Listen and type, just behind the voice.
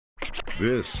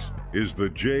This is the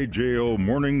JJO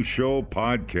Morning Show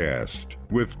podcast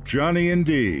with Johnny and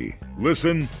D.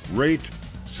 Listen, rate,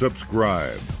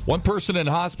 subscribe. One person in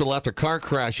hospital after car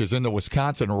crashes in the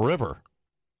Wisconsin River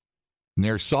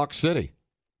near Sauk City.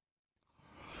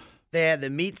 They had the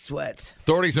meat sweats.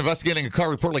 Authorities investigating a car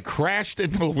reportedly crashed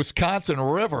into the Wisconsin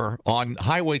River on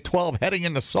Highway 12 heading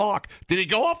into Sauk. Did he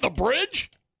go off the bridge?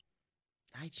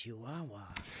 Hi,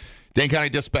 Chihuahua. Dane County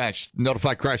Dispatch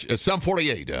notified crash at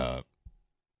 7:48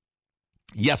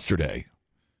 yesterday.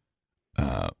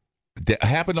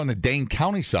 Happened on the Dane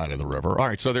County side of the river. All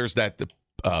right, so there's that,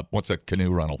 what's that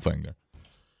canoe rental thing there?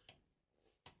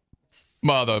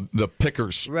 The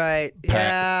Pickers. Right.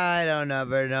 Yeah, I don't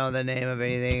ever know the name of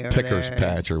anything. Pickers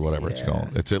Patch or whatever it's called.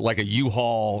 It's like a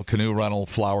U-Haul canoe rental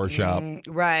flower shop.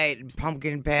 Right.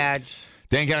 Pumpkin patch.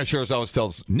 Dane County Sheriff's Office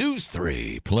tells News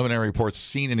 3 preliminary reports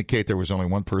seen indicate there was only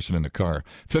one person in the car.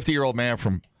 50-year-old man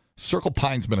from Circle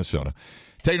Pines, Minnesota.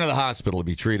 Taken to the hospital to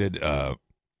be treated.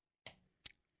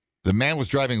 The man was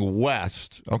driving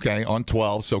west, on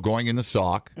 12, so going into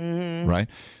Sauk, right?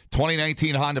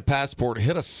 2019 Honda Passport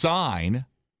hit a sign,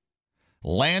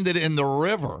 landed in the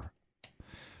river.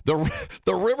 The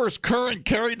river's current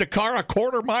carried the car a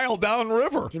quarter mile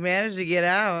downriver. He managed to get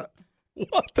out.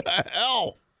 What the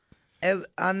hell?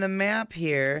 On the map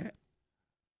here.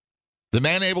 The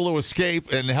man able to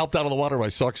escape and helped out of the water by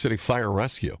Sauk City Fire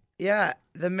Rescue. Yeah,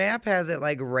 the map has it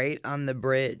like right on the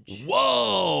bridge.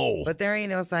 Whoa! But there ain't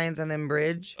no signs on them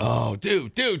bridge. Oh,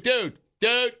 dude.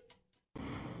 Yep,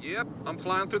 I'm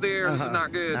flying through the air. This is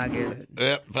not good. Not good.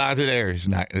 Yep, flying through the air. It's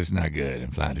not good.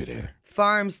 I'm flying through the air.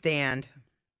 Farm stand.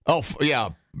 Oh, yeah.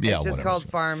 It's just called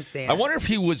farm stand. I wonder if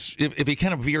he was, if he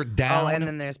kind of veered down. Oh, and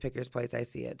then there's Picker's Place. I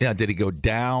see it. Yeah, did he go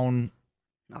down?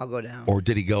 I'll go down. Or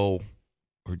did he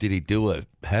do a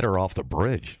header off the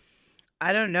bridge?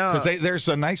 I don't know. Because there's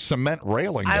a nice cement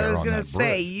railing there. I was going to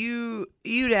say,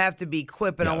 you'd have to be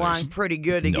clipping along pretty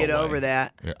good to get over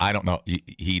that. I don't know.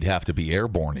 He'd have to be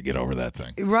airborne to get over that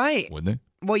thing. Right. Wouldn't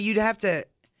he? Well, you'd have to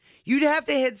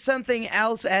hit something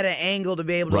else at an angle to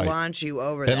be able to launch you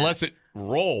over that. Unless it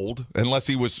rolled, unless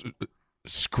he was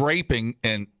scraping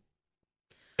and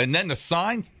then the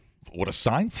sign, would a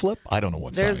sign flip? I don't know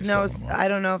what there's no, I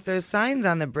don't know if there's signs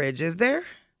on the bridge. Is there?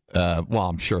 Well,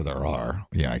 I'm sure there are.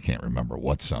 Yeah, I can't remember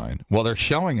what sign. Well, they're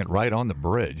showing it right on the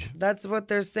bridge. That's what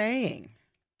they're saying.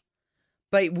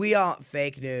 But we all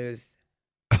fake news.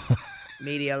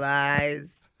 Media lies.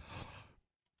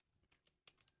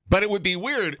 But it would be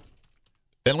weird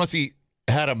unless he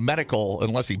had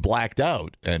unless he blacked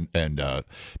out and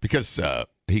because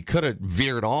he could have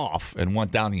veered off and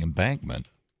went down the embankment,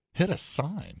 hit a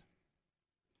sign.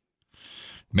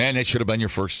 Man, that should have been your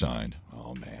first sign.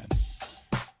 Oh, man.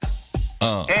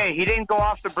 Hey, he didn't go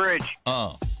off the bridge.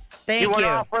 Thank he went you.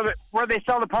 off where they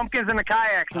sell the pumpkins and the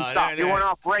kayaks and stuff. He went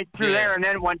off right through there and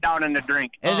then went down in the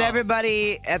drink. Is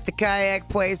everybody at the kayak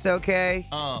place okay?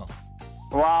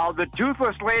 Well, the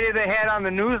toothless lady they had on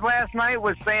the news last night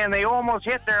was saying they almost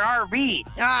hit their RV.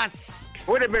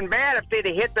 Would have been bad if they'd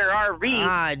have hit their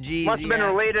RV. Geez. Must have been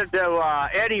related to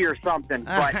Eddie or something.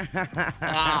 But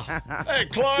Hey,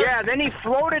 Clark. yeah, then he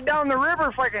floated down the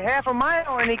river for like a half a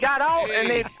mile, and he got out,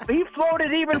 and he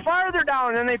floated even farther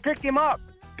down, and they picked him up.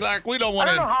 Clark, we don't I want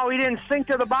don't know how he didn't sink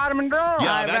to the bottom and drown.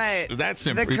 Yeah, that's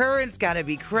the current's got to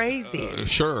be crazy.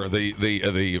 Sure,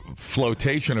 the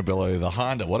flotation ability of the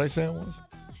Honda. What I say it was?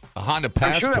 A Honda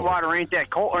Passport. I'm sure that water ain't that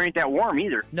cold or ain't that warm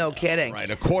either. No kidding.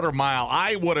 Right, a quarter mile.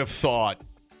 I would have thought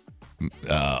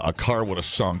a car would have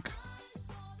sunk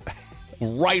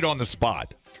right on the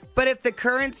spot. But if the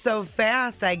current's so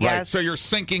fast, I guess. Right, so you're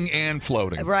sinking and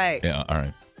floating. Right. Yeah, all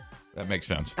right. That makes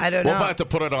sense. I don't know. We'll have to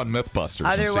put it on Mythbusters.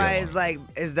 Otherwise,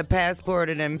 is the Passport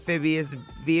an amphibious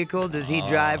vehicle? Does he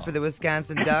drive for the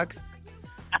Wisconsin Ducks?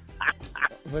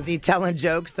 Was he telling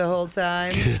jokes the whole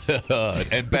time?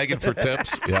 And begging for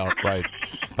tips? Yeah, right.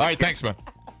 All right, thanks, man.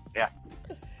 Yeah.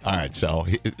 All right, so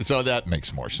that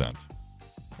makes more sense.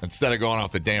 Instead of going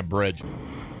off the damn bridge.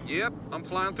 Yep, I'm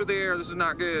flying through the air. This is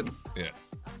not good. Yeah.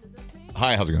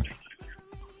 Hi, how's it going?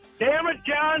 Damn it,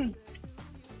 John.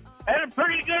 Had a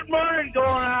pretty good morning going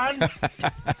on.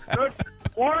 Good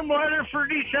warm weather for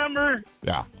December.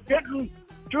 Yeah. Getting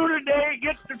through the day,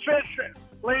 get to fish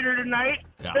later tonight.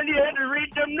 Yeah. Then you had to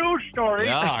read them news stories.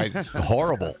 Yeah,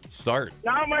 horrible start.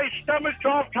 Now my stomach's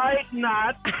all tight and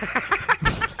knot.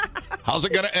 How's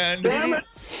it going to end? Damn it.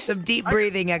 Some deep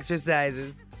breathing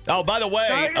exercises. Oh, by the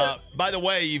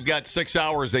way, you've got 6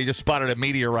 hours. They just spotted a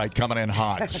meteorite coming in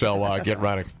hot, so get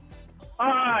ready.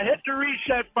 Hit the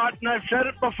reset button. I've said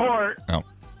it before. Oh. All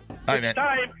right, man.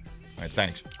 Time. All right,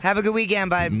 thanks. Have a good weekend,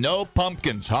 bud. No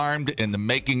pumpkins harmed in the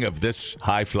making of this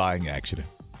high-flying accident.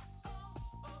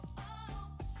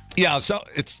 Yeah, so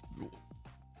it's...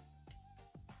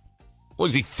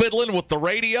 Was he fiddling with the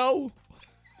radio?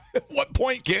 At what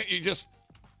point can't you just...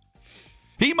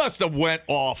 He must have went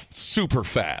off super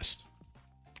fast.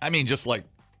 I mean, just like,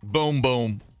 boom,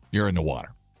 boom, you're in the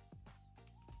water.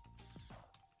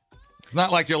 It's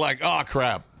not like you're like, oh,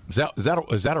 crap. Is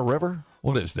that a river?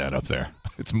 What is that up there?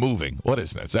 It's moving. What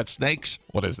is that? Is that snakes?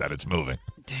 What is that? It's moving.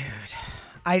 Dude.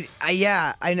 I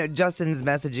know Justin's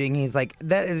messaging. He's like,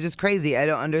 that is just crazy. I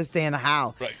don't understand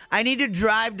how. Right. I need to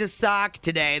drive to Sauk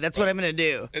today. That's what I'm going to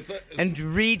do. And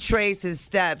retrace his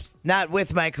steps, not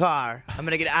with my car. I'm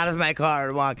going to get out of my car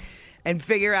and walk and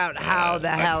figure out how the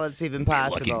hell it's even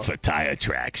possible. Looking for tire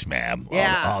tracks, ma'am.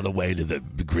 Yeah. All the way to the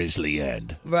grizzly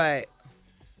end. Right.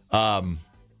 I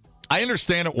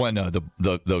understand it when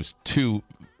those two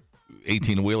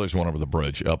 18-wheelers went over the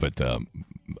bridge up at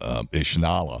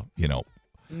Ishnala,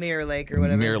 Mirror Lake or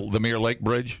whatever. The Mirror Lake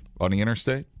Bridge on the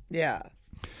interstate. Yeah.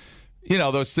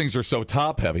 Those things are so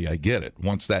top-heavy, I get it.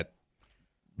 Once that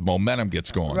momentum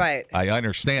gets going. Right. I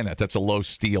understand that. That's a low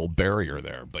steel barrier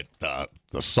there. But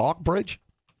the Sauk Bridge?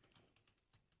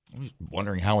 I was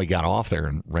wondering how he got off there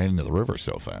and ran into the river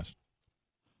so fast.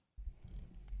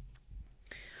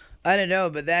 I don't know,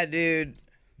 but that dude,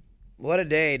 what a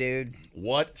day, dude.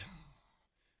 What?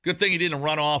 Good thing he didn't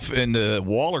run off in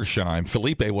Wallersheim.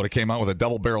 Felipe would have came out with a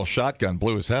double-barrel shotgun,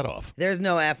 blew his head off. There's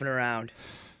no effing around.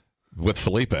 With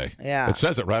Felipe. Yeah. It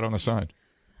says it right on the side.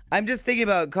 I'm just thinking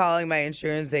about calling my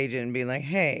insurance agent and being like,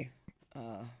 hey,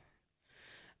 I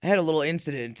had a little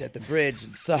incident at the bridge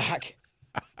in Sauk.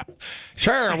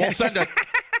 Sure, we'll send a...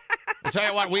 I'll tell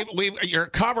you what, you're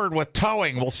covered with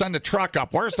towing. We'll send the truck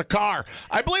up. Where's the car?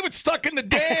 I believe it's stuck in the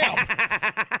dam.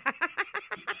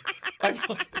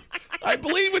 I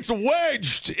believe it's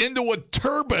wedged into a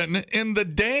turbine in the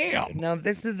dam. No,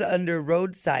 this is under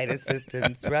roadside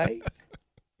assistance, right?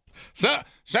 So,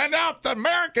 send out the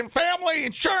American Family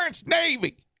Insurance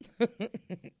Navy.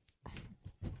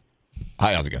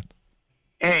 Hi, how's it going?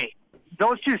 Hey,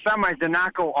 those two semis did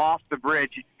not go off the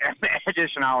bridge at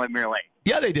Ishnala Mirror Lake.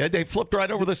 Yeah, they did. They flipped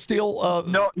right over the steel.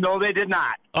 No, they did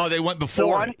not. Oh, they went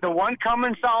before. The one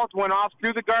coming south went off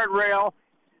through the guardrail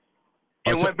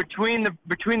and went between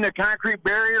the concrete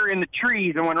barrier and the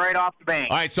trees and went right off the bank.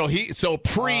 All right, so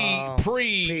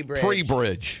pre-bridge.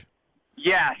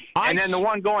 Yes, and then the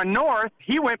one going north,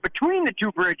 he went between the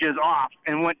two bridges off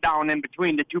and went down in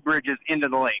between the two bridges into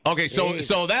the lake. Okay,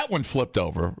 so that one flipped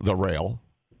over the rail.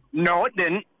 No, it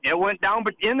didn't. It went down,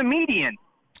 but in the median.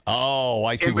 Oh,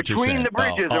 I see what you're saying. In between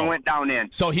the bridges and went down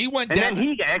in. So he went down. And then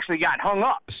he actually got hung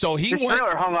up. So his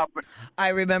trailer hung up. I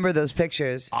remember those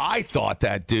pictures. I thought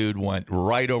that dude went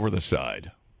right over the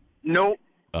side. Nope.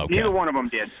 Okay. Neither one of them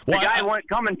did. The guy went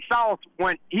coming south.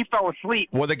 He fell asleep.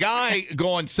 Well, the guy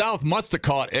going south must have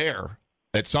caught air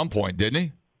at some point, didn't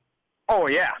he? Oh,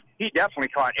 yeah. He definitely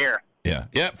caught air. Yeah,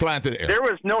 flying through the air. There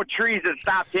was no trees that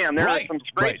stopped him. There was some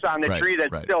scrapes on the tree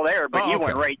that's still there, but he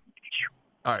went right.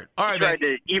 All right. He tried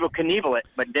to Evel Knievel it,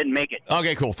 but didn't make it.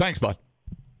 Okay, cool. Thanks, bud.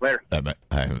 Later.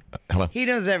 Hello. He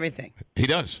knows everything. He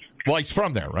does. Well, he's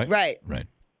from there, right? Right.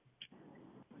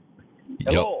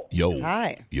 Hello. Yo.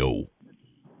 Hi. Yo.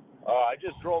 I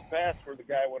just drove past where the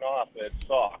guy went off at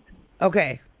Sauk.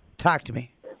 Okay. Talk to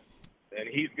me. And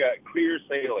he's got clear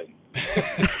sailing.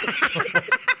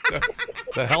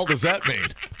 The hell does that mean?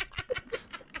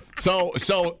 So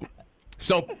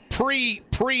pre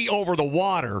over the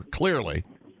water, clearly.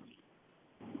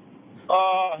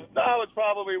 No, it's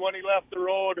probably when he left the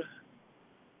road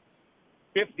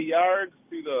 50 yards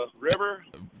to the river.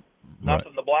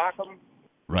 Nothing to block him.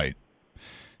 Right.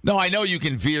 No, I know you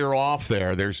can veer off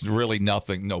there. There's really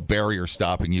nothing, no barrier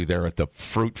stopping you there at the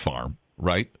fruit farm,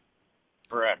 right?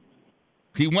 Correct.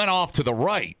 He went off to the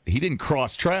right. He didn't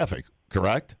cross traffic,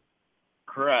 correct?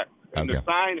 Correct. And the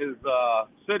sign is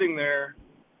sitting there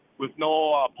with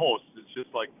no posts. It's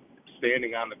just like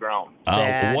standing on the ground.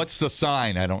 What's the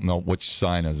sign? I don't know. Which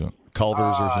sign is it?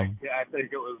 Culver's or something? Yeah, I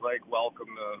think it was like welcome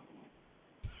to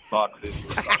Sauk City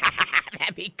or something.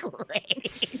 That'd be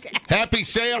great. Happy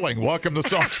sailing. Welcome to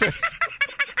Sauk City.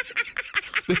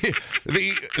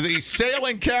 the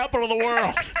sailing capital of the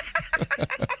world.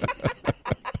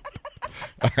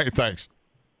 All right, thanks.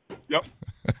 Yep.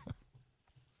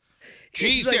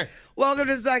 Jeez, like, welcome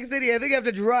to Sauk City. I think I have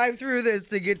to drive through this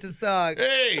to get to Sauk.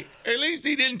 Hey, at least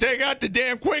he didn't take out the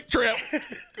damn Quick Trip.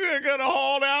 They're going to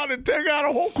haul down and take out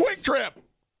a whole Quick Trip.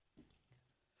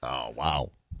 Oh,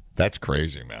 wow. That's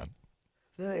crazy, man.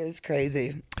 That is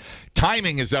crazy.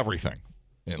 Timing is everything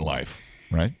in life,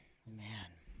 right? Man.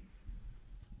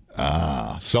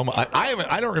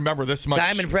 I don't remember this much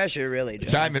time and pressure, really.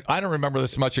 John. I don't remember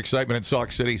this much excitement in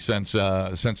Sauk City since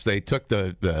they took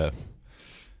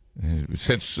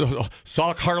since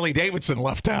Sauk Harley Davidson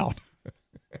left town.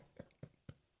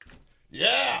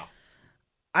 Yeah.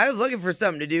 I was looking for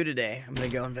something to do today. I'm gonna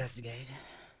go investigate,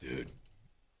 dude.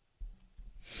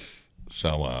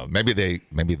 So maybe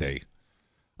they.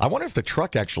 I wonder if the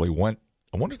truck actually went.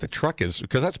 I wonder if the truck is,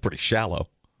 because that's pretty shallow.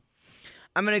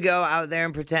 I'm going to go out there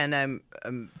and pretend I'm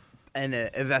an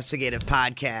investigative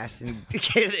podcast and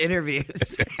get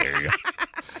interviews. There you go.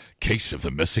 Case of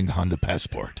the missing Honda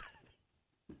Passport.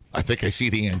 I think I see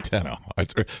the antenna.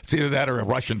 It's either that or a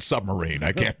Russian submarine.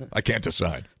 I can't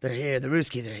decide. They're here. The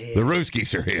Ruskies are here. The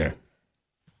Ruskies are here.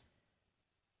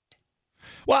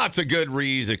 Well, it's a good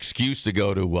excuse to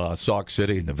go to Sauk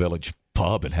City in the Village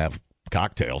Pub and have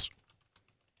cocktails.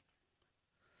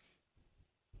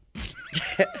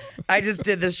 I just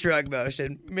did the shrug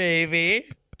motion. Maybe.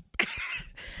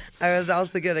 I was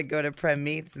also going to go to Prem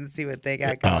Meats and see what they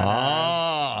got going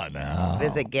on. No.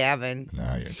 Visit Gavin.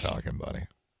 Now you're talking, buddy.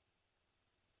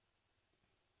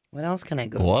 What else can I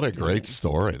go What a great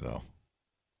story, though.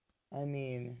 I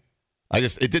mean...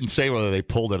 it didn't say whether they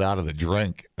pulled it out of the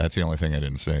drink. That's the only thing I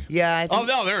didn't see. Yeah.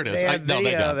 No, there it is.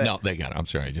 They got it. I'm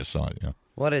sorry, I just saw it. Yeah.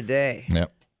 What a day.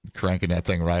 Yep. Cranking that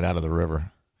thing right out of the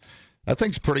river. That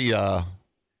thing's pretty,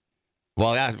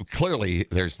 clearly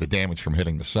there's the damage from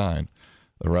hitting the sign.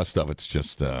 The rest of it's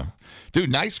just, dude,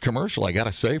 nice commercial, I got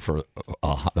to say, for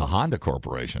the Honda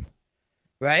Corporation.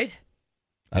 Right?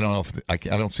 I don't know if,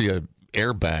 I don't see a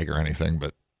airbag or anything,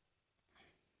 but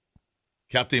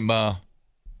kept him on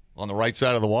the right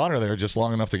side of the water there just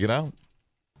long enough to get out.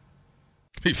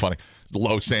 Be funny. The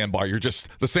low sandbar. You're just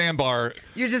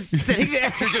sitting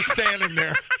there. You're just standing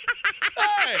there.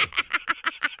 Hey,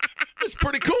 it's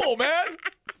pretty cool, man.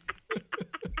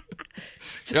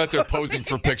 You're out there posing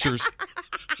for pictures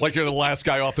like you're the last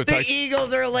guy off the The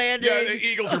Eagles are landing. Yeah, the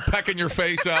Eagles are pecking your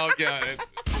face out. Yeah.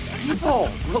 People,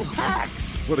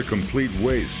 relax. What a complete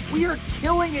waste We are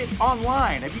killing it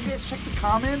online. Have you guys checked the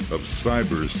comments? of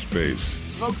cyberspace.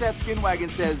 Smoke That Skin Wagon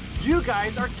says, you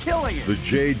guys are killing it. The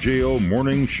JJO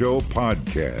Morning Show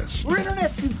Podcast. We're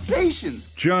internet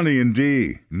sensations. Johnny and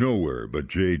D, nowhere but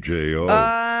JJO.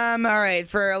 All right.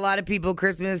 For a lot of people,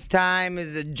 Christmas time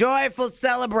is a joyful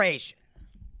celebration.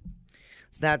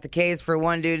 It's not the case for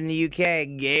one dude in the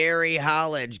UK, Gary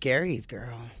Hollidge. Gary's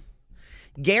girl.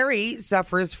 Gary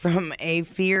suffers from a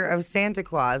fear of Santa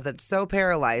Claus that's so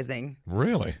paralyzing.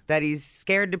 Really? That he's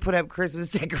scared to put up Christmas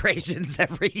decorations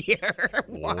every year.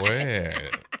 Where?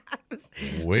 This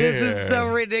is so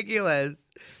ridiculous.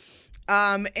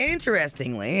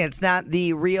 Interestingly, it's not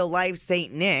the real-life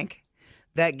Saint Nick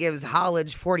that gives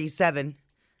Hollidge 47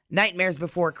 nightmares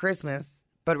before Christmas,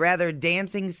 but rather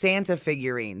dancing Santa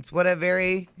figurines. What a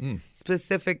very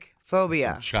specific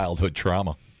phobia. Childhood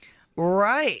trauma.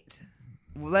 Right.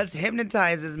 Let's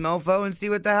hypnotize this mofo and see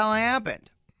what the hell happened.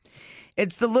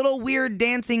 It's the little weird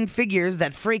dancing figures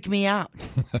that freak me out.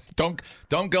 Don't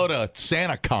go to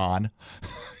SantaCon.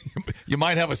 You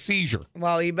might have a seizure.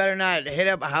 Well, you better not hit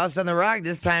up a House on the Rock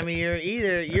this time of year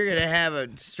either. You're going to have a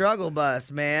struggle bus,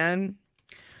 man.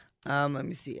 Let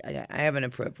me see. I have an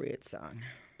appropriate song.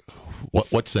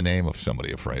 What's the name of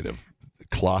somebody afraid of?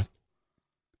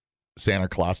 Santa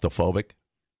claustrophobic?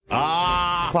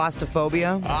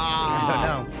 Claustrophobia? I don't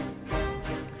know.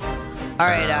 All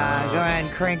right, go ahead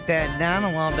and crank that down a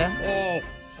little bit.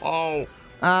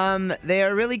 They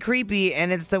are really creepy,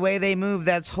 and it's the way they move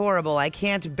that's horrible. I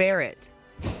can't bear it.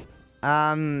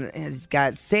 It's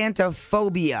got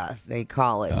Santaphobia, they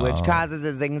call it, which causes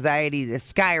his anxiety to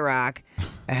skyrocket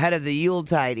ahead of the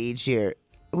Yuletide each year.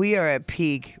 We are at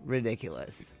peak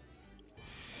ridiculous.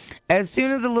 As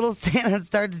soon as the little Santa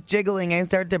starts jiggling, I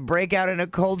start to break out in a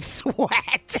cold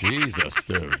sweat. Jesus,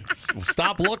 dude.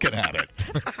 Stop looking at it.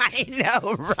 I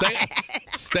know, right?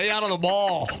 Stay out of the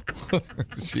mall.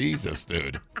 Jesus,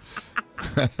 dude.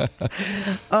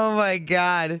 Oh, my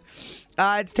God.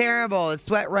 It's terrible. The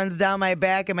sweat runs down my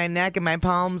back and my neck, and my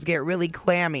palms get really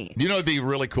clammy. You know, it'd be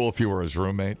really cool if you were his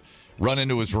roommate. Run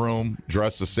into his room,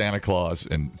 dress as Santa Claus,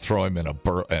 and throw him in a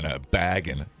bag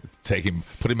and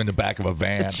put him in the back of a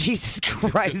van. Jesus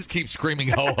Christ. Just keep screaming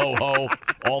ho, ho, ho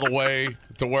all the way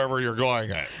to wherever you're going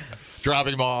at. Drop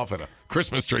him off at a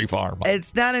Christmas tree farm.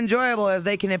 It's not enjoyable as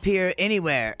they can appear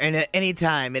anywhere and at any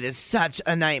time. It is such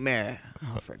a nightmare.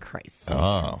 Oh, for Christ's sake.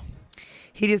 Oh.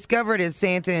 He discovered his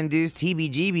Santa-induced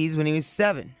heebie-jeebies when he was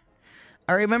 7.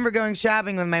 I remember going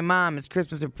shopping with my mom as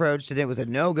Christmas approached, and it was a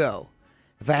no-go.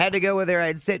 If I had to go with her,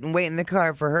 I'd sit and wait in the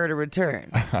car for her to return.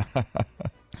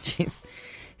 Jeez.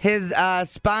 His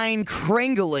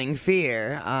spine-cringling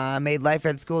fear made life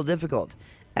at school difficult,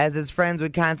 as his friends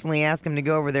would constantly ask him to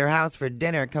go over their house for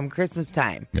dinner come Christmas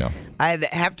time. Yeah. I'd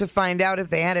have to find out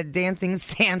if they had a dancing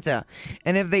Santa,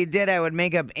 and if they did, I would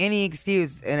make up any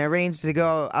excuse and arrange to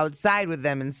go outside with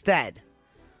them instead.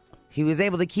 He was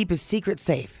able to keep his secret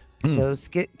safe, so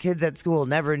kids at school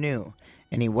never knew,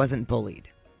 and he wasn't bullied.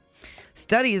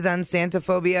 Studies on Santa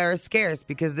phobia are scarce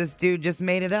because this dude just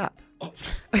made it up.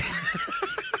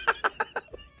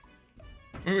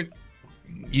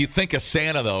 You think of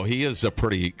Santa, though. He is a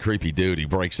pretty creepy dude. He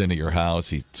breaks into your house.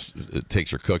 He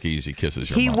takes your cookies. He kisses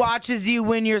your mom. He watches you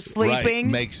when you're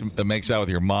sleeping. Right. Makes out with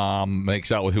your mom.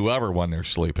 Makes out with whoever when they're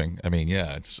sleeping. I mean,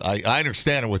 yeah. I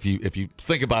understand it if you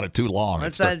think about it too long.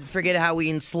 Let's not forget how we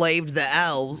enslaved the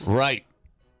elves. Right.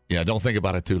 Yeah, don't think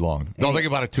about it too long. Don't think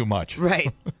about it too much.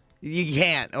 Right. You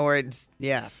can't, or it's,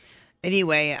 yeah.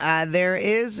 Anyway, there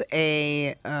is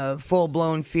a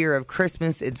full-blown fear of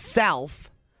Christmas itself.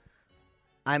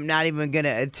 I'm not even going to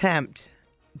attempt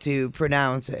to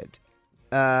pronounce it.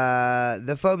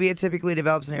 The phobia typically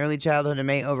develops in early childhood and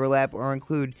may overlap or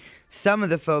include some of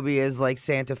the phobias like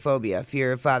Santa phobia,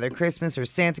 fear of Father Christmas or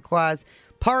Santa Claus,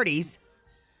 parties,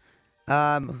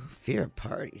 fear of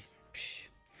party,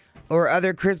 or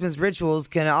other Christmas rituals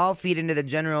can all feed into the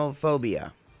general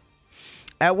phobia.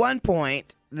 At one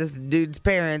point, this dude's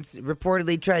parents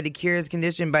reportedly tried to cure his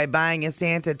condition by buying a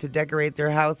Santa to decorate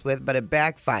their house with, but it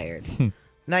backfired.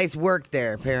 Nice work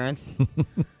there, parents.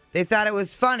 They thought it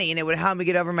was funny and it would help me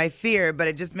get over my fear, but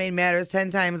it just made matters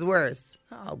 10 times worse.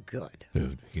 Oh, good.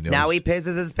 Dude, he knows. Now he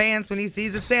pisses his pants when he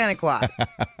sees a Santa Claus.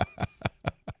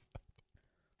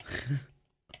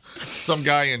 Some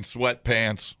guy in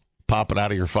sweatpants popping out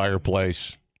of your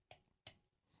fireplace.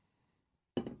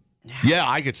 Yeah,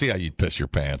 I could see how you'd piss your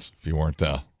pants if you weren't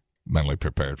mentally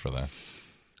prepared for that.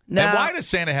 Now, and why does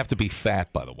Santa have to be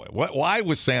fat, by the way? Why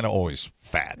was Santa always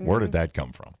fat? Where did that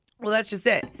come from? Well, that's just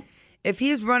it. If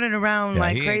he's running around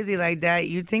like crazy like that,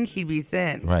 you'd think he'd be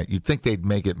thin. Right. You'd think they'd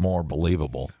make it more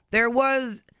believable.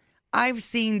 I've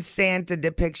seen Santa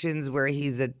depictions where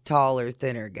he's a taller,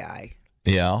 thinner guy.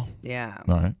 Yeah? Yeah.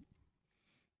 All right.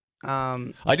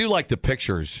 I do like the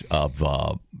pictures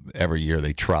of every year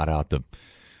they trot out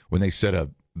when they set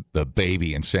the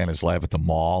baby in Santa's lap at the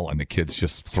mall and the kid's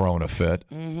just throwing a fit.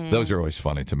 Mm-hmm. Those are always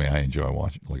funny to me. I enjoy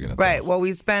looking at Right. those. Well,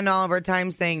 we spend all of our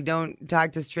time saying don't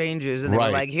talk to strangers. And then we're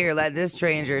like, here, let this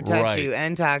stranger touch you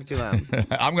and talk to him.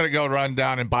 I'm going to go run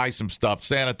down and buy some stuff.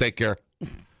 Santa, take care.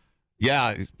 Yeah,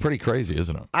 it's pretty crazy,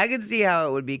 isn't it? I could see how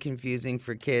it would be confusing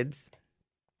for kids.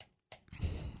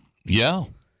 Yeah.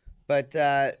 But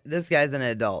this guy's an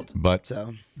adult. But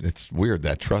so it's weird.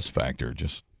 That trust factor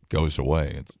just goes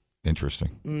away. It's interesting.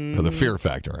 Mm-hmm. Or the fear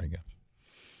factor, I guess.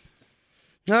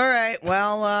 All right.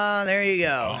 Well, there you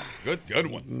go. Oh, good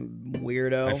one.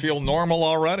 Weirdo. I feel normal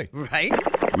already. Right?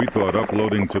 We thought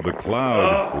uploading to the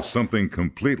cloud was something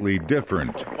completely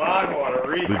different.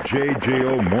 The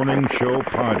JJO Morning Show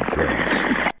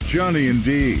Podcast. Johnny and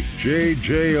D,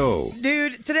 JJO.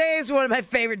 Dude, today is one of my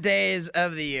favorite days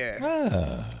of the year.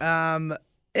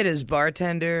 It is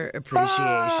Bartender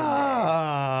Appreciation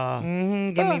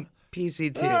Day. Give me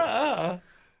PC2.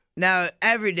 Now,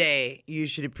 every day you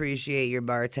should appreciate your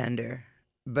bartender,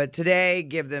 but today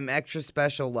give them extra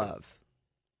special love.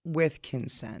 With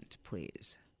consent,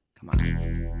 please. Come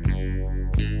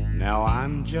on. Now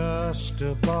I'm just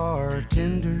a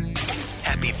bartender.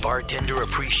 Happy Bartender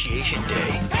Appreciation Day.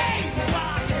 Hey,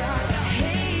 bartender.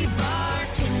 Hey,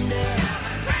 bartender.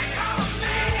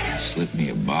 Slip me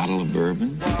a bottle of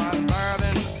bourbon. One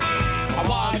bourbon. I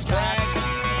want drink.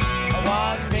 I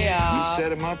want beer. You set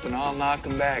them up and I'll knock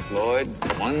them back, Lloyd.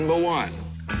 One by one.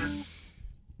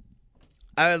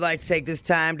 I would like to take this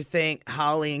time to thank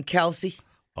Holly and Kelsey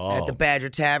at the Badger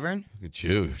Tavern. Look at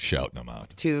you shouting them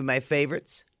out. Two of my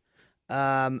favorites.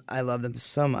 I love them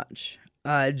so much.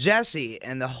 Jesse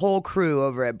and the whole crew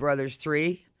over at Brothers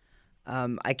 3.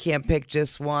 I can't pick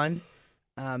just one.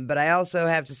 But I also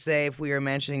have to say, if we are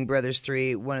mentioning Brothers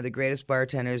 3, one of the greatest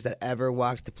bartenders that ever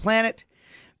walked the planet,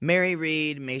 Mary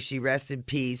Reed, may she rest in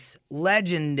peace,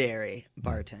 legendary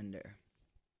bartender.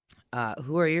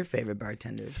 Who are your favorite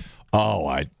bartenders? Oh,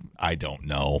 I don't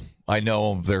know. I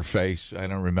know their face. I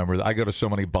don't remember. I go to so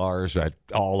many bars,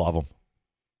 all of them.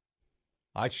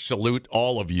 I salute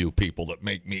all of you people that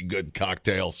make me good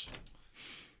cocktails.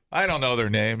 I don't know their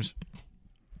names.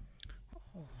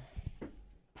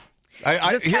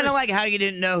 It's kind of like how you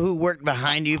didn't know who worked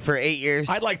behind you for 8 years.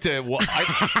 I'd like to.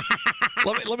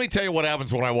 Let me tell you what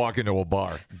happens when I walk into a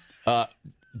bar.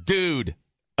 Dude,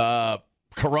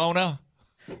 Corona.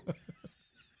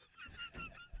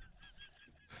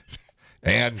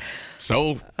 And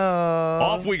so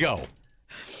off we go.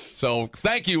 So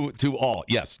thank you to all.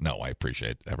 Yes, no, I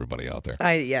appreciate everybody out there.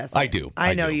 Yes, I do.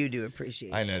 I know you do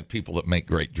appreciate. I know people that make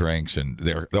great drinks, and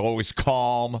they're always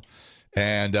calm,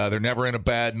 and they're never in a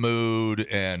bad mood.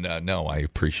 And no, I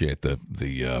appreciate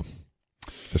the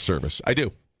service. I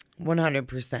do.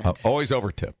 100%. Always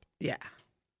over tip. Yeah.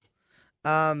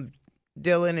 Dylan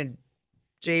and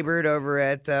Jaybird over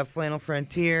at Flannel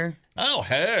Frontier. Oh,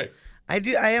 hey. I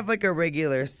have like a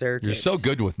regular circuit. You're so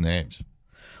good with names.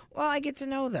 Well, I get to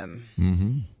know them.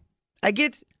 Mm-hmm.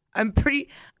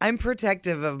 I'm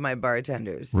protective of my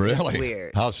bartenders. Really? It's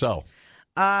weird. How so?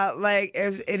 Like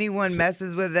if anyone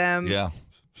messes with them. Yeah.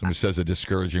 Somebody says a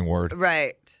discouraging word.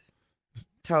 Right.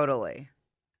 Totally.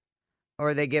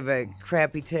 Or they give a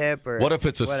crappy tip or what if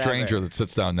it's a whatever. stranger that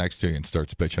sits down next to you and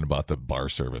starts bitching about the bar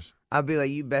service? I'll be like,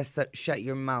 you best shut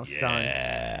your mouth, son.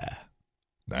 Yeah.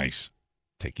 Nice.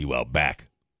 Take you out back.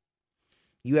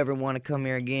 You ever want to come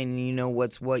here again and you know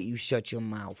what's what, you shut your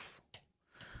mouth.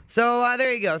 So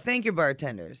there you go. Thank your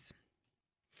bartenders.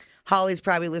 Holly's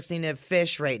probably listening to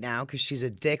Fish right now because she's a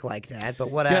dick like that, but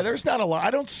whatever. Yeah, there's not a lot.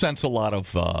 I don't sense a lot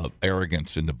of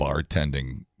arrogance in the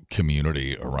bartending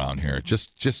community around here.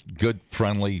 Just good,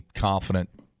 friendly, confident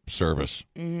service.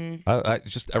 Mm-hmm.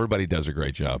 Just everybody does a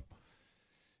great job.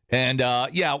 And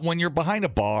yeah, when you're behind a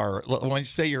bar, when you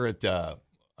say you're at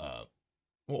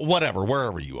whatever,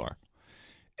 wherever you are,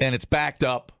 and it's backed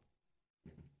up,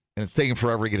 and it's taking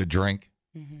forever to get a drink,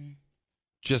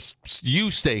 just you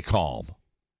stay calm.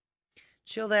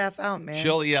 Chill the F out, man.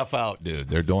 Chill the F out, dude.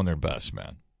 They're doing their best,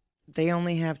 man. They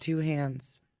only have 2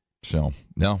 hands. So,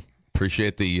 no,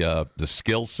 appreciate the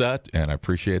skill set, and I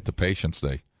appreciate the patience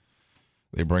they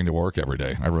bring to work every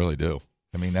day. I really do.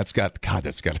 I mean, that's got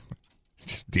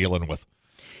just dealing with.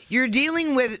 You're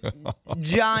dealing with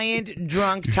giant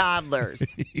drunk toddlers.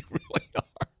 You really are.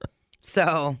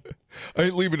 So. I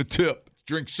ain't leaving a tip.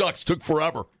 Drink sucks. Took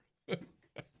forever.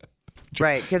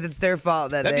 Right, because it's their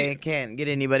fault that they can't get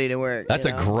anybody to work. That's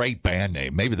a great band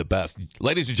name. Maybe the best.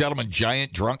 Ladies and gentlemen,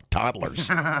 giant drunk toddlers.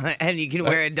 And you can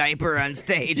wear a diaper on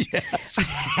stage. Yes.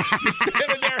 You're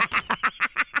standing there.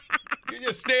 You're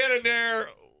just standing there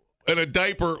in a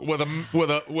diaper with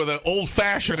an old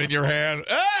fashioned in your hand.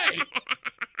 Hey!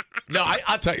 No,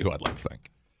 I'll tell you who I'd like to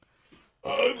thank.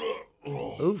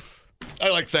 Oof.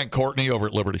 I'd like to thank Courtney over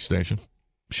at Liberty Station.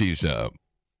 She's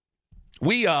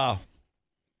we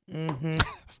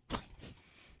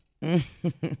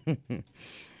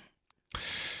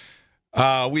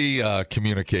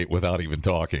communicate without even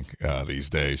talking these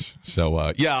days.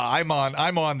 So yeah, I'm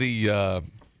on the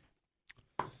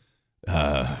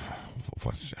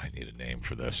I need a name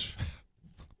for this.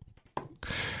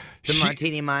 The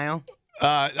Martini Mile.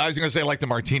 I was going to say like the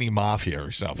Martini Mafia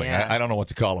or something. Yeah. I don't know what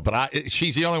to call it, but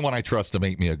she's the only one I trust to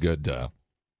make me a good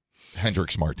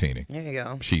Hendrix Martini. There you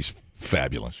go. She's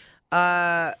fabulous.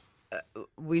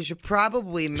 We should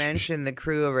probably mention the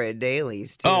crew over at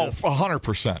Daly's, too. Oh,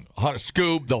 100%.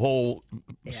 Scoob, the whole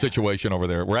situation over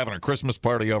there. We're having a Christmas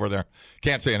party over there.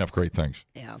 Can't say enough great things.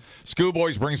 Yeah. Scoob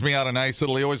always brings me out a nice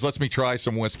little, he always lets me try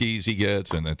some whiskeys he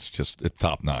gets, and it's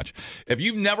top notch. If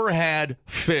you've never had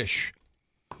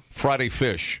Friday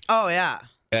fish. Oh, yeah.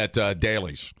 At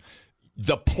Daly's,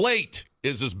 the plate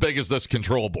is as big as this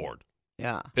control board.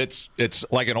 Yeah. It's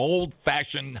like an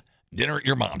old-fashioned dinner at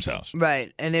your mom's house.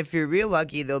 Right. And if you're real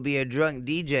lucky, there'll be a drunk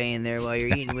DJ in there while you're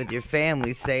eating with your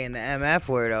family saying the MF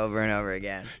word over and over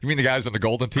again. You mean the guys on the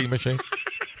Golden Tee machine?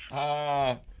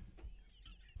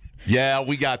 Yeah,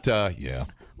 we got, yeah.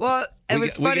 Well, it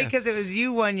was funny because it was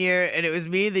you one year and it was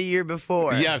me the year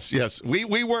before. Yes. We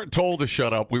weren't told to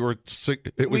shut up. We were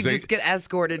sick. We just get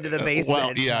escorted to the basement.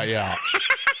 Well, yeah.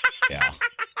 Yeah.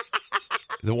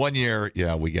 The one year,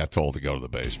 we got told to go to the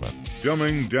basement.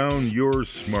 Dumbing down your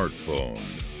smartphone.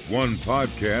 One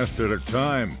podcast at a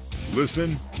time.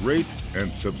 Listen, rate, and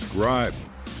subscribe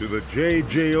to the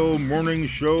JJO Morning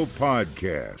Show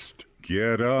podcast.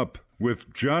 Get up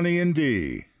with Johnny and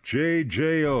D.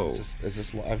 JJO. Is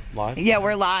this live? Yeah,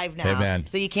 we're live now. Hey, man.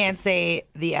 So you can't say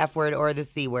the F word or the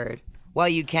C word. Well,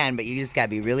 you can, but you just got to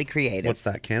be really creative. What's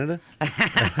that, Canada?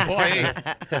 Boy,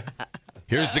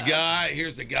 here's the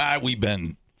guy we've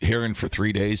been hearing for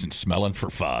 3 days and smelling for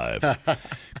 5.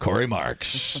 Corey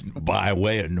Marks, by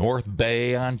way of North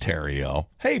Bay, Ontario.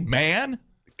 Hey, man.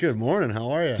 Good morning.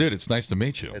 How are you? Dude, it's nice to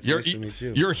meet you. It's nice to meet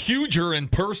you. You're huger in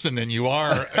person than you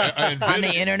are on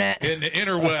the internet. In the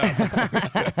interweb.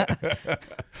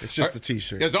 It's just the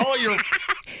T-shirt. Is all your...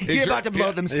 You're about to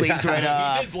blow them sleeves right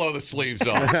off. You did blow the sleeves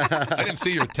off. I didn't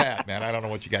see your tat, man. I don't know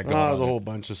what you got going on. There's a whole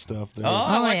bunch of stuff there.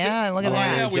 Look at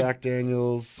that. Jack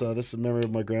Daniels. This is a memory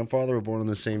of my grandfather. We're born on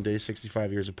the same day,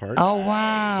 65 years apart. Oh,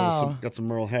 wow. So got some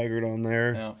Merle Haggard on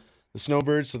there. Yeah. The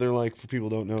Snowbirds, so they're like, for people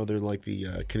who don't know, they're like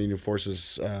the Canadian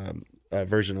Forces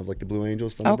version of like the Blue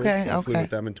Angels. Thunderbirds. Okay, I flew with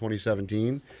them in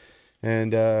 2017.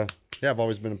 And I've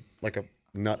always been like a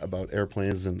nut about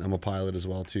airplanes, and I'm a pilot as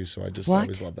well too, so I just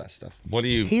always love that stuff.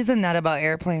 He's a nut about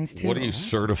airplanes too. What are you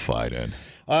certified in?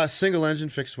 Single engine,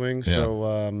 fixed wing,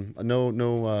 so no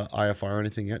IFR or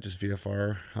anything yet, just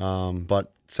VFR.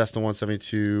 But Cessna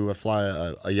 172, I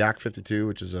fly a Yak 52,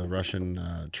 which is a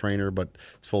Russian trainer, but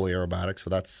it's fully aerobatic, so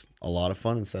that's a lot of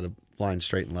fun instead of flying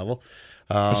straight and level.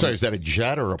 Sorry, is that a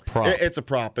jet or a prop? It's a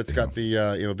prop. It's got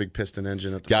the big piston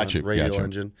engine at the front, radial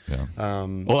engine. Yeah.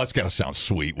 Well, that's got to sound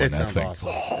sweet. When it sounds awesome.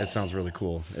 It sounds really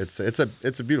cool. It's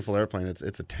a beautiful airplane. It's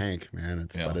a tank, man.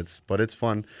 But it's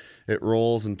fun. It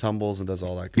rolls and tumbles and does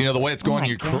all that. Good the stuff. way it's going,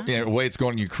 the way it's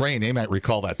going in Ukraine, they might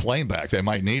recall that plane back. They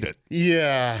might need it.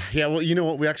 Yeah. Well, you know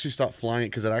what? We actually stopped flying it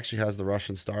because it actually has the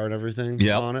Russian star and everything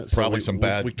on it. So probably some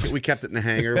bad. We kept it in the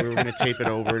hangar. We were going to tape it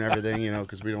over and everything,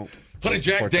 because we don't. Put a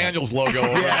Jack Daniels logo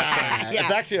over that thing.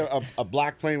 It's actually a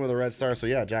black plane with a red star, so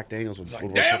Jack Daniels would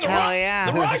work. Damn,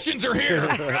 the Russians are here.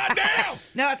 God damn.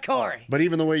 No, it's Corey. But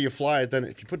even the way you fly it, then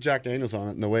if you put Jack Daniels on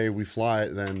it and the way we fly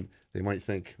it, then they might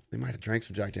think they might have drank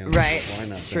some Jack Daniels. Right.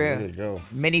 True. There you go.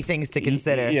 Many things to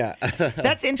consider. Yeah.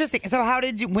 That's interesting. So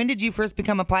when did you first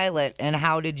become a pilot, and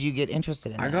how did you get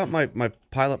interested in that? I got my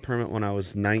pilot permit when I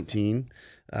was 19,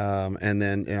 and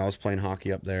then I was playing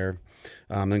hockey up there.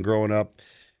 Then growing up,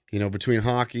 between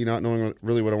hockey, not knowing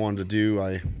really what I wanted to do,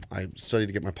 I studied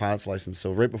to get my pilot's license.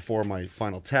 So right before my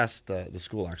final test, the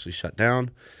school actually shut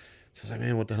down. So I was like,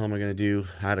 man, what the hell am I going to do?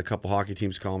 I had a couple hockey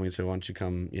teams call me and say, why don't you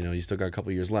come? You still got a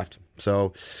couple years left.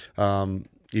 So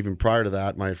even prior to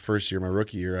that, my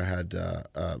rookie year, I had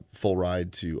a full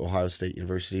ride to Ohio State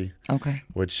University. Okay.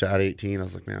 Which at 18, I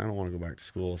was like, man, I don't want to go back to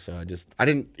school. So I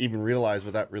didn't even realize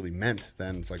what that really meant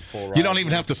then. It's like full ride. You don't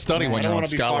even have to study when you're on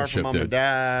scholarship, I don't want to be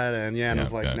far from mom and dad. And I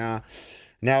was like, nah.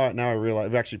 Now I realize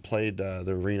we actually played the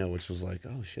arena, which was like,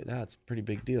 oh shit, that's a pretty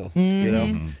big deal,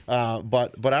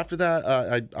 But after that,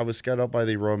 I was scouted out by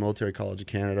the Royal Military College of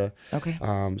Canada. Okay.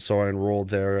 So I enrolled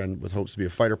there, and with hopes to be a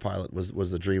fighter pilot was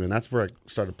the dream, and that's where I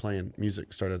started playing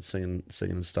music, started singing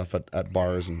and stuff at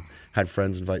bars, and had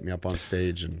friends invite me up on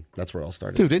stage, and that's where it all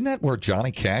started. Dude, isn't that where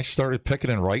Johnny Cash started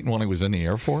picking and writing when he was in the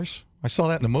Air Force? I saw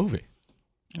that in the movie.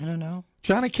 I don't know.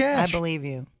 Johnny Cash. I believe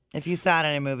you. If you saw it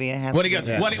in a movie, it has when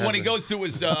he goes to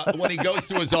his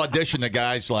audition, the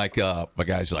guy's like,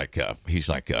 he's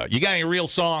like, you got any real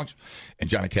songs? And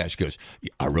Johnny Cash goes,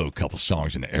 I wrote a couple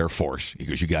songs in the Air Force. He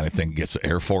goes, you got anything against the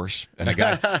Air Force? And the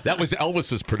guy, that was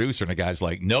Elvis's producer, and the guy's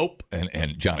like, nope.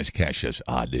 And Johnny Cash says,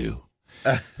 I do.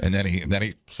 And then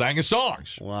he sang his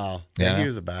songs. Wow, yeah, he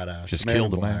was a badass. Just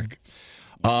killed the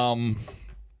man.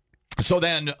 So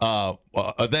then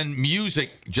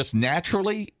music just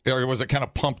naturally, or was it kind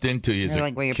of pumped into you as a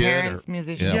were your kid? parents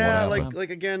musicians? Yeah, like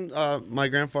again, my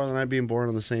grandfather and I being born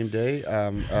on the same day,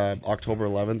 October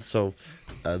 11th. So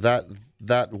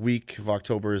that week of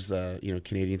October is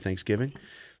Canadian Thanksgiving.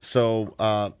 So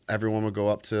everyone would go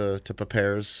up to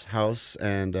Papere's house,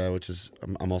 and which is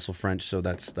I'm also French, so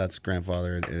that's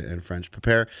grandfather and French.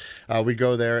 Papere, we'd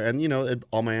go there, and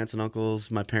all my aunts and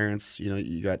uncles, my parents,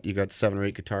 you got 7 or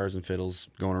 8 guitars and fiddles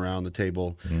going around the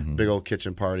table, big old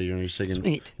kitchen party. You're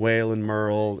singing Waylon,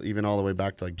 Merle, even all the way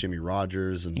back to like Jimmy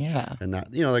Rogers and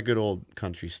that that good old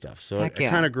country stuff. So it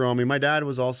kind of grew on me. My dad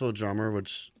was also a drummer,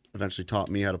 which eventually taught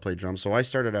me how to play drums. So I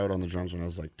started out on the drums when I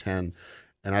was like 10.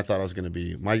 And I thought I was going to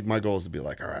be, my goal is to be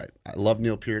like, all right, I love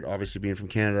Neil Peart, obviously being from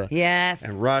Canada. Yes.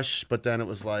 And Rush, but then it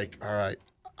was like, all right,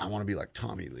 I want to be like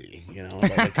Tommy Lee,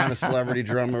 like a kind of celebrity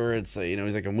drummer. It's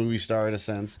he's like a movie star in a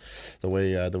sense, the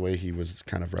way he was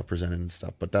kind of represented and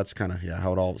stuff. But that's kind of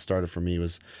how it all started for me,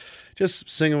 was just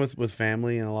singing with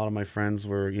family, and a lot of my friends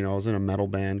were, I was in a metal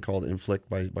band called Inflict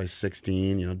by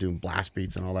 16, doing blast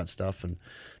beats and all that stuff,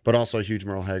 but also a huge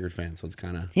Merle Haggard fan, so it's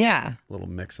kind of a little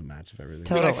mix and match of everything.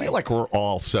 Totally. Dude, I feel like we're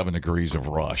all 7 degrees of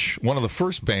Rush. One of the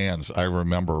first bands I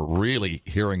remember really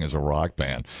hearing as a rock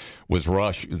band was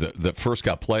Rush, that first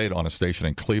got played on a station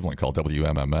in Cleveland called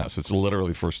WMMS. It's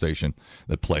literally the first station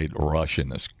that played Rush in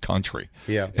this country,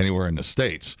 anywhere in the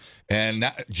States. And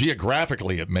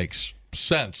geographically, it makes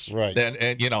sense. Right.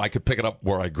 And I could pick it up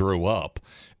where I grew up.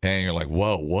 And you're like,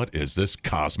 whoa, what is this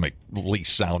cosmically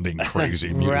sounding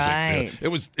crazy music? Right. It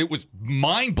was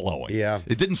mind blowing. Yeah.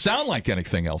 It didn't sound like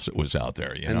anything else that was out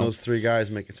there. And those three guys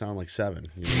make it sound like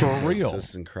seven. For real. It's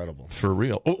just incredible. For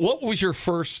real. What was your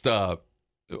first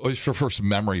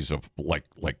memories of like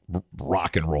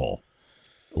rock and roll,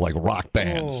 like rock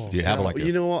bands? Do you have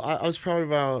I was probably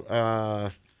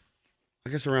about I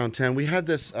guess around 10. We had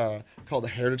this called the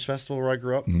Heritage Festival where I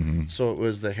grew up. Mm-hmm. So it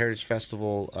was the Heritage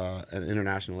Festival, an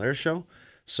international air show.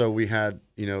 So we had,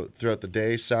 throughout the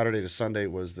day, Saturday to Sunday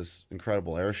was this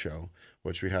incredible air show,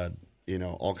 which we had,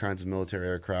 all kinds of military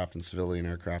aircraft and civilian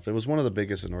aircraft. It was one of the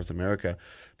biggest in North America.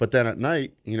 But then at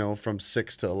night, from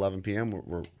 6 to 11 p.m.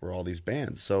 were all these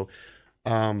bands. So,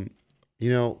 my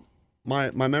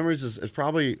memories is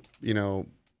probably,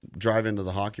 drive into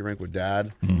the hockey rink with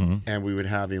Dad, and we would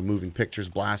have moving pictures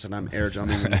blasting. I'm air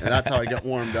drumming, and that's how I get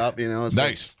warmed up. It's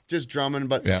nice, like just drumming.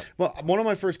 But yeah. Well, one of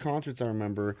my first concerts I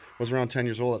remember was around 10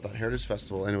 years old at that Heritage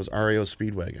Festival, and it was REO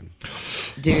Speedwagon.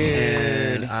 Dude,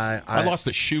 and I lost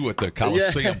a shoe at the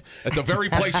Coliseum at the very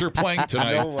place you're playing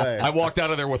tonight. No way. I walked out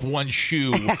of there with one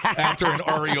shoe after an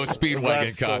REO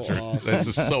Speedwagon concert. So awesome. This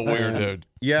is so weird, dude.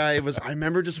 Yeah, it was. I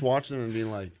remember just watching them and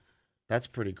being like, that's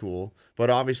pretty cool. But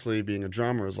obviously, being a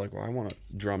drummer is like, well, I want to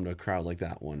drum to a crowd like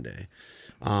that one day.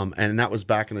 And that was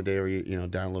back in the day where you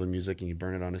downloaded music and you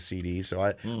burn it on a CD. So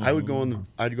I would go in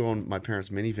my parents'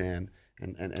 minivan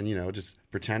and just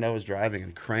pretend I was driving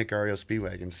and crank REO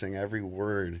Speedwagon and sing every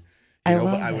word. But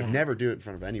I would never do it in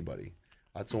front of anybody.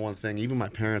 That's the one thing. Even my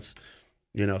parents,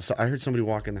 So I heard somebody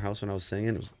walk in the house when I was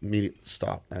singing. It was immediate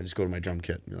stop. I just go to my drum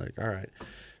kit and be like, all right.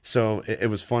 So it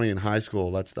was funny in high school.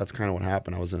 That's kind of what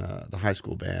happened. I was in the high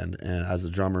school band and as a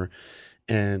drummer,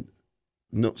 and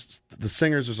the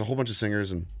singers. There's a whole bunch of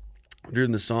singers and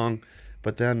doing the song,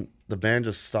 but then the band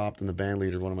just stopped, and the band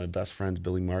leader, one of my best friends,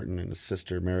 Billy Martin, and his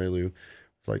sister Mary Lou, was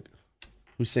like,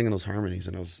 "Who's singing those harmonies?"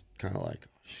 And I was kind of like,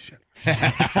 oh, "Shit."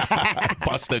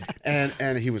 Busted.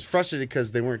 And he was frustrated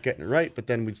because they weren't getting it right. But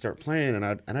then we'd start playing, and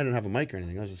I didn't have a mic or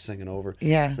anything. I was just singing over.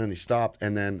 Yeah. And then he stopped,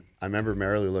 and then I remember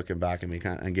Marilee looking back at me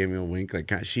and gave me a wink,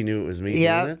 like she knew it was me doing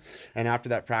it. And after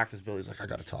that practice, Billy's like, "I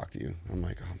got to talk to you." I'm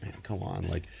like, "Oh man, come on!"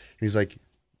 Like, he's like,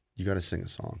 "You got to sing a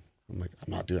song." I'm like,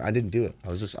 "I'm not doing it." I didn't do it. I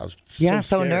was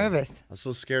so nervous. I was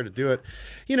so scared to do it,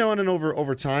 and then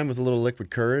over time with a little liquid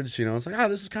courage, it's like,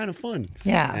 this is kind of fun.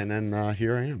 Yeah. And then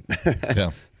here I am. Yeah.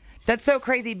 That's so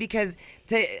crazy because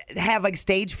to have like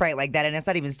stage fright like that, and it's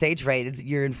not even stage fright,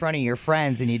 you're in front of your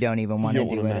friends and you don't even want to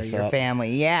do it, or your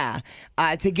family. Yeah.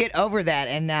 To get over that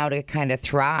and now to kind of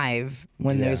thrive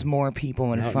when there's more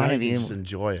people in front of you. Just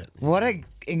enjoy it. What an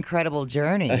incredible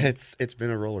journey. It's been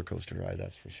a roller coaster ride,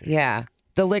 that's for sure. Yeah.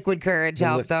 The liquid courage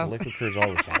helped, though. The liquid courage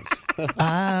always helps.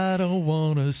 I don't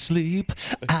want to sleep.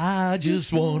 I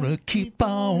just want to keep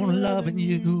on loving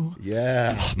you.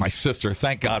 Yeah. My sister,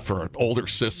 thank God for an older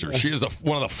sister. She is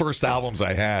one of the first albums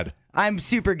I had. I'm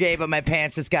super gay, but my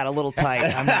pants just got a little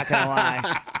tight. I'm not going to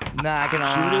lie. Not going to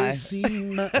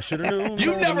lie. Should have known.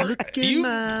 You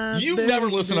never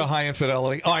listen to High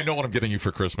Infidelity. Oh, I know what I'm getting you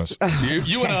for Christmas.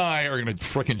 You and I are going to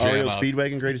freaking jam out.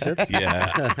 Speedwagon Greatest Hits?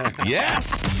 Yeah. Yes.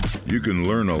 You can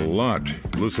learn a lot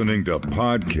listening to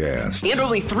podcasts. And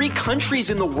only 3 countries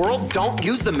in the world don't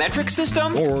use the metric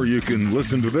system? Or you can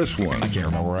listen to this one. I can't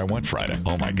remember where I went Friday.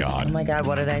 Oh, my God. Oh, my God.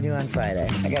 What did I do on Friday?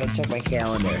 I got to check my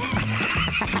calendar.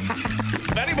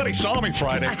 If anybody saw me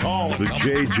Friday, call. The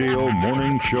JJO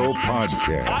Morning Show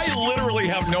Podcast. I literally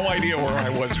have no idea where I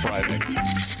was Friday.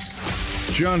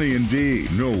 Johnny and D,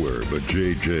 nowhere but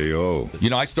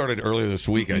JJO. I started earlier this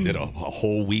week. I did a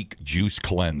whole week juice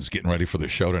cleanse, getting ready for the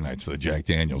show tonight. So the Jack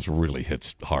Daniels really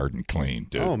hits hard and clean,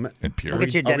 dude. Oh, man. And pure. Look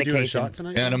at your dedication. Are we doing a shot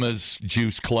tonight? Enemas,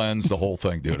 juice cleanse, the whole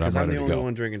thing, dude. I'm ready to go. I'm the only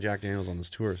one drinking Jack Daniels on this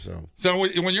tour, so. So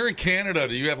when you're in Canada,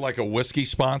 do you have like a whiskey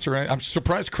sponsor? I'm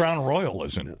surprised Crown Royal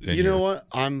isn't. You know what?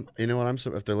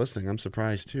 If they're listening, I'm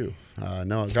surprised too.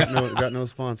 No, got no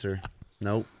sponsor.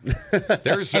 Nope.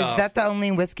 Is that the only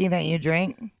whiskey that you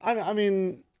drink? I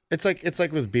mean, it's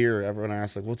like with beer. Everyone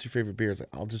asks, like, "What's your favorite beer?" It's like,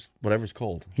 I'll just whatever's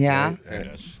cold. Yeah.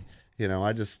 Yes.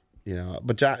 I just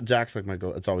but Jack's like my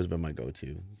go. It's always been my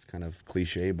go-to. It's kind of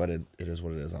cliche, but it is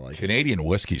what it is. I like Canadian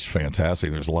whiskey's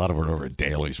fantastic. There's a lot of it over at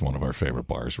Daly's, one of our favorite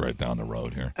bars right down the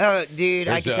road here. Oh, dude,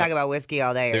 I could talk about whiskey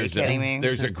all day. Are you kidding me?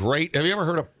 There's a great. Have you ever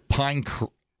heard of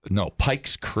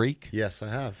Pikes Creek? Yes, I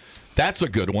have. That's a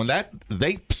good one.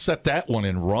 They set that one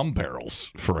in rum barrels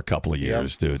for a couple of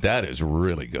years, dude. That is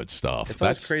really good stuff. It's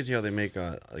always crazy how they make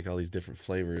like all these different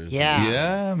flavors. Yeah,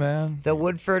 yeah, man. The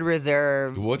Woodford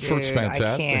Reserve. Woodford's dude, fantastic.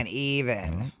 I can't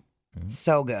even.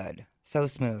 So good, so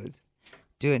smooth.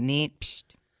 Do it neat. Psst.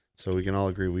 So we can all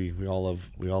agree we all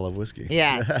love whiskey.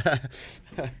 Yes.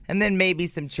 And then maybe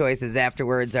some choices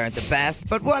afterwards aren't the best,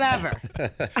 but whatever.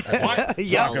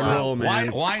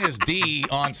 Why is D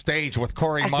on stage with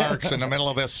Corey Marks in the middle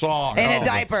of this song? In a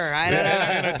diaper. I don't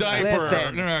know. In a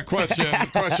diaper.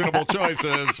 Questionable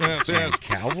choices. Yes.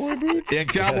 Cowboy boots? In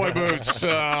cowboy boots.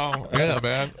 Yeah,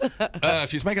 man.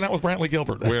 She's making out with Brantley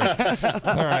Gilbert. Weird.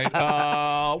 All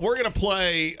right. We're going to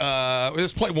play,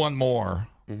 let's play one more.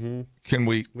 Mm-hmm. Can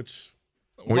we?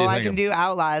 Well, I can do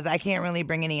Outlaws. I can't really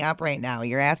bring any up right now.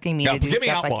 You're asking me to do give me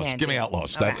stuff Outlaws. I can't Give me do.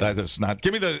 Outlaws. Okay. That is not.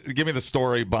 Give me the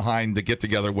story behind the get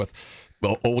together with.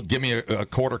 Well, give me a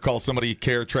quarter, call somebody you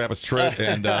care, Travis Tritt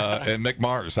and Mick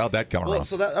Mars. How'd that come around?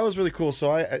 So that was really cool.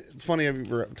 So it's funny we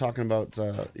were talking about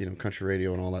country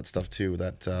radio and all that stuff too.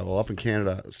 That up in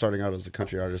Canada, starting out as a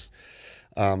country artist,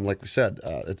 like we said,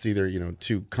 it's either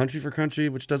too country for country,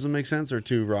 which doesn't make sense, or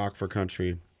too rock for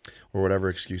country, or whatever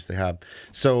excuse they have.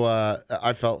 So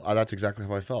I felt that's exactly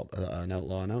how I felt. An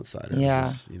outlaw, an outsider.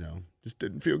 Yeah. Just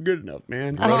didn't feel good enough,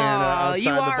 man. Oh,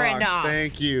 you are the box. enough.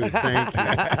 Thank you.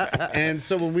 And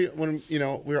so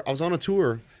I was on a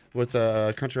tour with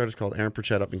a country artist called Aaron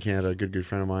Pritchett up in Canada, a good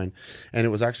friend of mine, and it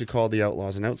was actually called the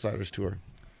Outlaws and Outsiders Tour.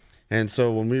 And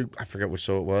so I forget which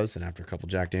show it was, and after a couple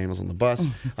Jack Daniels on the bus,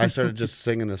 I started just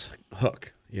singing this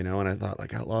hook, and I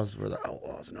thought outlaws were the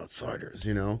outlaws and outsiders,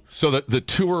 So the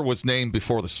tour was named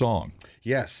before the song.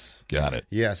 Yes. Got it.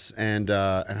 Yes, and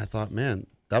I thought, man,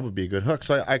 that would be a good hook.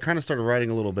 So I kind of started writing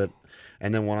a little bit,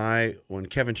 and then when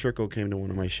Kevin Churko came to one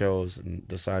of my shows and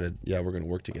decided, yeah, we're going to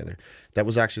work together, that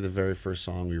was actually the very first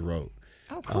song we wrote.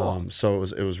 Oh, cool. So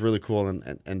it was really cool,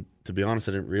 and to be honest,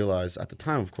 I didn't realize at the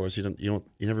time. Of course, you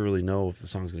never really know if the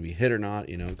song's going to be a hit or not,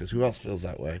 because who else feels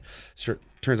that way? Sure,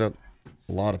 turns out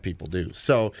a lot of people do.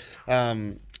 So,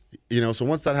 so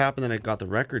once that happened, then I got the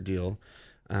record deal.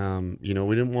 I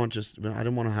didn't want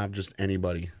to have just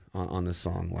anybody on this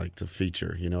song to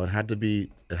feature. It had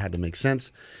to make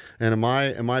sense, and in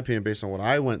my opinion, based on what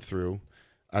I went through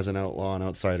as an outlaw and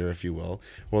outsider, if you will.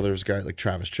 Well, there's a guy like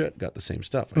Travis Tritt got the same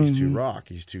stuff. He's too rock,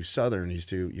 he's too southern, he's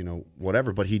too,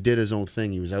 whatever. But he did his own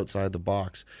thing. He was outside the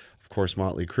box. Of course,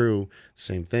 Motley Crue,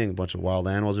 same thing. A bunch of wild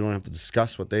animals. We don't have to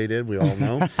discuss what they did. We all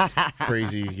know.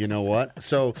 Crazy, you know what?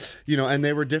 So, and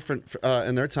they were different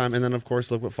in their time. And then, of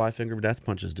course, look what Five Finger Death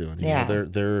Punch is doing.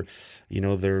 They're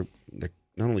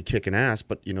not only kicking ass,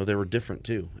 but, they were different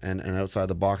too. And outside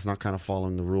the box, not kind of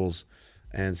following the rules.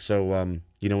 And so,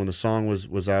 when the song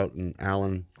was out, and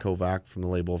Alan Kovac from the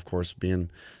label, of course, being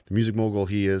the music mogul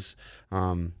he is,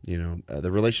 the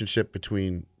relationship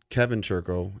between Kevin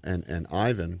Churko and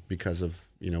Ivan, because of,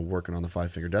 working on the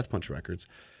Five Finger Death Punch records,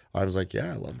 I was like,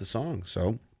 yeah, I love the song.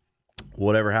 So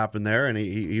whatever happened there, and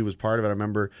he was part of it. I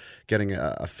remember getting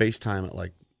a FaceTime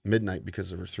at midnight because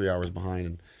they were 3 hours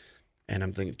behind, and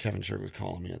I'm thinking Kevin Churko was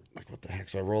calling me, what the heck?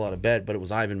 So I roll out of bed, but it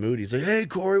was Ivan Moody. He's like, hey,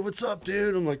 Corey, what's up,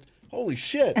 dude? I'm like, holy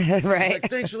shit. Right. He's like,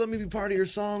 thanks for letting me be part of your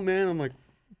song, man. I'm like,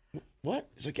 what?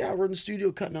 He's like, yeah, we're in the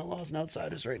studio cutting Outlaws and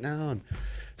Outsiders right now. And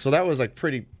so that was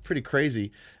pretty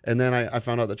crazy. And then I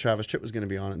found out that Travis Tritt was going to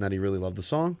be on it and that he really loved the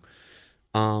song.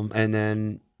 And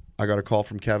then I got a call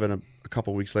from Kevin a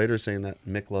couple weeks later saying that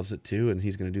Mick loves it too and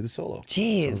he's going to do the solo.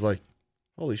 Jeez. So I was like,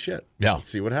 holy shit. Yeah. Let's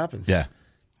see what happens. Yeah.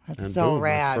 That's and so boom,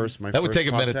 rad. That would take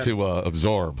a minute to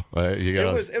absorb.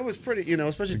 It was pretty,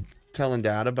 especially telling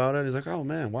Dad about it. He's like, oh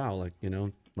man, wow,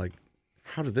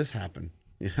 how did this happen?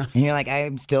 And you're like,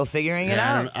 I'm still figuring it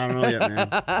out. I don't know yet,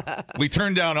 man. We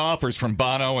turned down offers from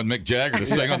Bono and Mick Jagger to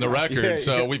sing on the record,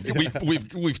 so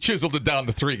we've chiseled it down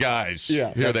to three guys.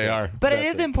 Yeah, here they are. But it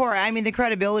is important. I mean, the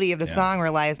credibility of the song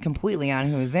relies completely on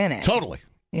who's in it. Totally.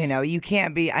 You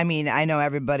can't be. I mean, I know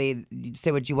everybody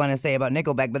say what you want to say about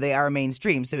Nickelback, but they are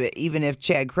mainstream. So even if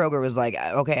Chad Kroeger was like,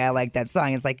 okay, I like that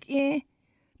song, it's like,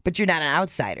 but you're not an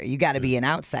outsider. You got to be an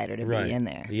outsider to be in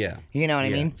there. Yeah. You know what I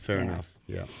mean? Fair enough.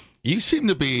 Yeah. You seem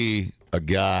to be a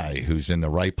guy who's in the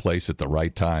right place at the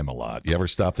right time a lot. You ever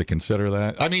stop to consider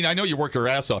that? I mean, I know you work your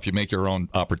ass off. You make your own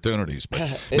opportunities.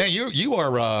 But, man, you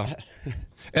are...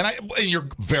 And you're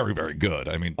very, very good.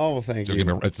 I mean, thank you.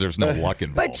 There's no luck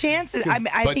involved. But chance is,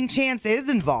 I think chance is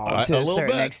involved to a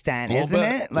certain extent, isn't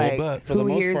it? Like, for the who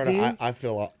most hears part, you? I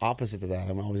feel opposite to that.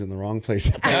 I'm always in the wrong place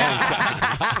at the wrong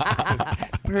time.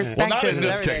 Perspective. Well, not in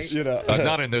this case.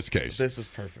 Not in this case. This is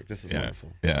perfect. This is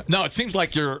wonderful. Yeah. No, it seems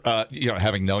like you're,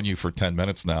 having known you for 10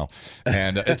 minutes now,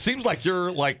 and it seems like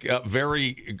you're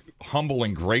very humble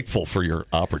and grateful for your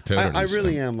opportunities. I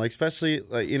really am. Especially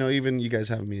even you guys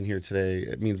having me in here today.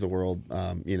 It means the world,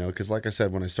 because like I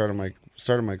said, when I started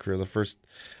my career,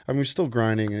 we're still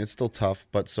grinding and it's still tough.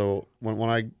 But so when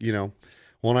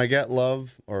I get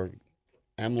love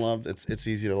am loved, it's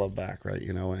easy to love back, right?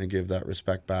 And give that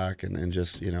respect back and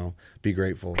just, be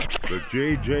grateful. The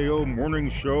JJO Morning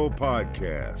Show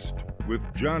podcast with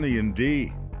Johnny and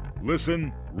D.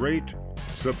 Listen, rate,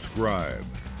 subscribe.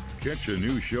 Catch a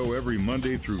new show every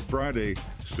Monday through Friday,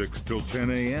 6 till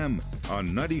 10 a.m. on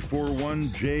 94.1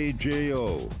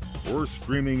 JJO or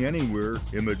streaming anywhere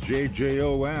in the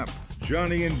JJO app.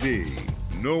 Johnny and D,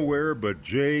 nowhere but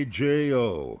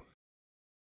JJO.